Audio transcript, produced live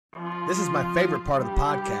This is my favorite part of the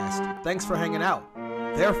podcast. Thanks for hanging out.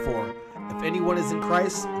 Therefore, if anyone is in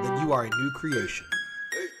Christ, then you are a new creation.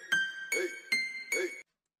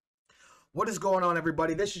 What is going on,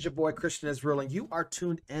 everybody? This is your boy, Christian Israel, and you are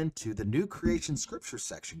tuned into the New Creation Scripture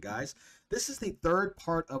section, guys. This is the third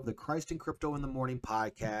part of the Christ and Crypto in the Morning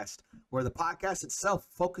podcast, where the podcast itself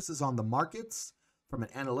focuses on the markets from an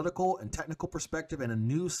analytical and technical perspective and a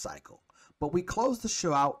news cycle. But we close the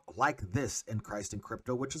show out like this in Christ and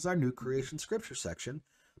Crypto, which is our New Creation Scripture section,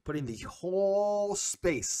 putting the whole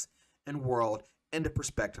space and world into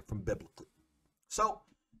perspective from biblically. So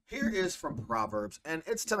here is from Proverbs, and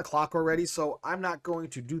it's 10 o'clock already, so I'm not going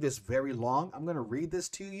to do this very long. I'm going to read this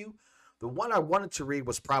to you. The one I wanted to read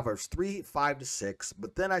was Proverbs 3, 5-6,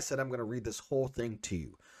 but then I said I'm going to read this whole thing to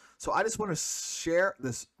you. So I just want to share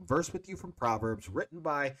this verse with you from Proverbs, written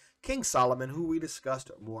by King Solomon, who we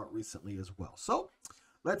discussed more recently as well. So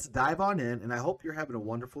let's dive on in, and I hope you're having a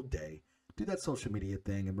wonderful day. Do that social media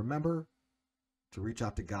thing, and remember to reach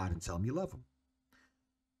out to God and tell him you love him.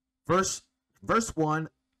 Verse 1,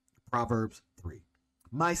 Proverbs 3.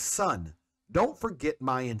 My son, don't forget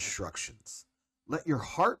my instructions. Let your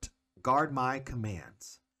heart guard my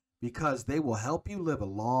commands, because they will help you live a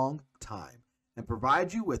long time and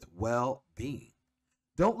provide you with well-being.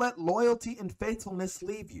 Don't let loyalty and faithfulness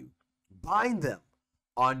leave you. Bind them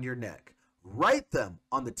on your neck. Write them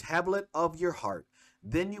on the tablet of your heart.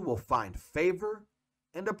 Then you will find favor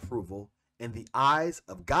and approval in the eyes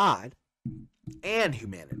of God and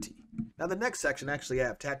humanity. Now, the next section actually I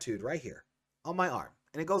have tattooed right here on my arm,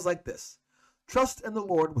 and it goes like this. Trust in the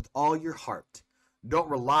Lord with all your heart. Don't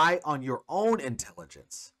rely on your own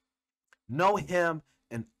intelligence. Know him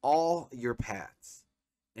in all your paths,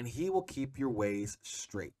 and he will keep your ways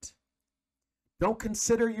straight. Don't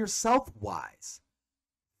consider yourself wise.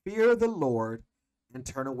 Fear the Lord and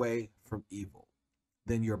turn away from evil.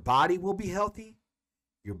 Then your body will be healthy,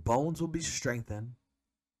 your bones will be strengthened,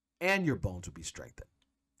 and your bones will be strengthened.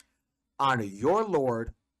 Honor your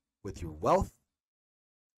Lord with your wealth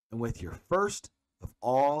and with your first of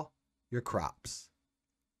all your crops.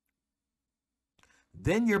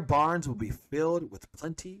 Then your barns will be filled with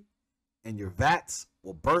plenty, and your vats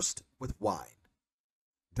will burst with wine.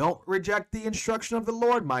 Don't reject the instruction of the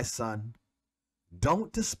Lord, my son.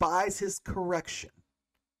 Don't despise his correction.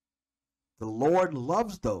 The Lord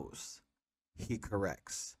loves those he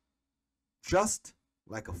corrects, just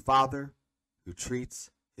like a father who treats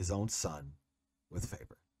his own son with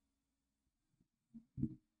favor.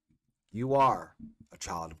 You are a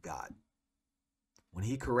child of God. When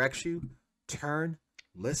he corrects you, turn,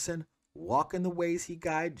 listen, walk in the ways he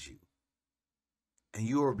guides you, and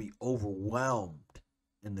you will be overwhelmed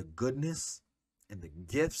in the goodness and the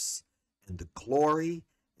gifts and the glory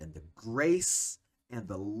and the grace and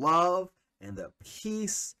the love and the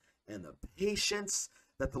peace and the patience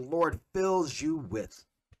that the Lord fills you with.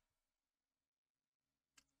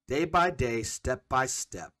 Day by day, step by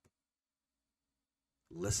step,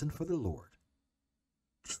 listen for the Lord.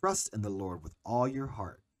 Trust in the Lord with all your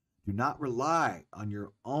heart. Do not rely on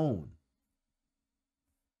your own.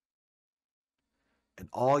 In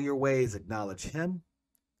all your ways, acknowledge him,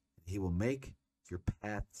 and he will make your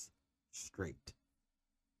paths straight.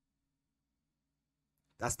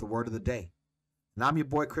 That's the word of the day. And I'm your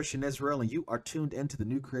boy, Christian Israel, and you are tuned into the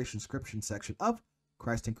New Creation Scripture section of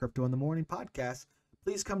Christ and Crypto in the Morning podcast.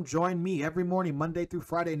 Please come join me every morning, Monday through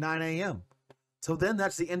Friday, 9 a.m. Till then,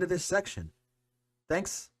 that's the end of this section.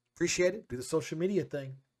 Thanks. Appreciate it. Do the social media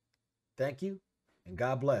thing. Thank you, and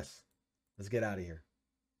God bless. Let's get out of here.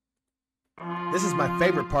 This is my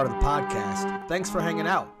favorite part of the podcast. Thanks for hanging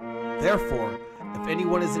out. Therefore, if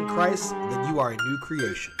anyone is in Christ, then you are a new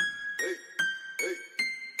creation.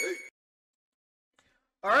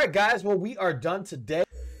 All right, guys. Well, we are done today.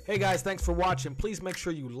 Hey, guys, thanks for watching. Please make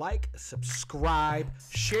sure you like, subscribe,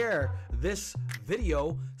 share this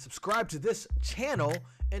video, subscribe to this channel,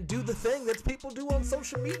 and do the thing that people do on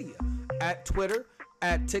social media. At Twitter,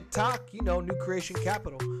 at TikTok, New Creation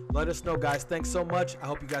Capital. Let us know, guys. Thanks so much. I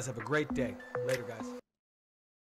hope you guys have a great day. Later, guys.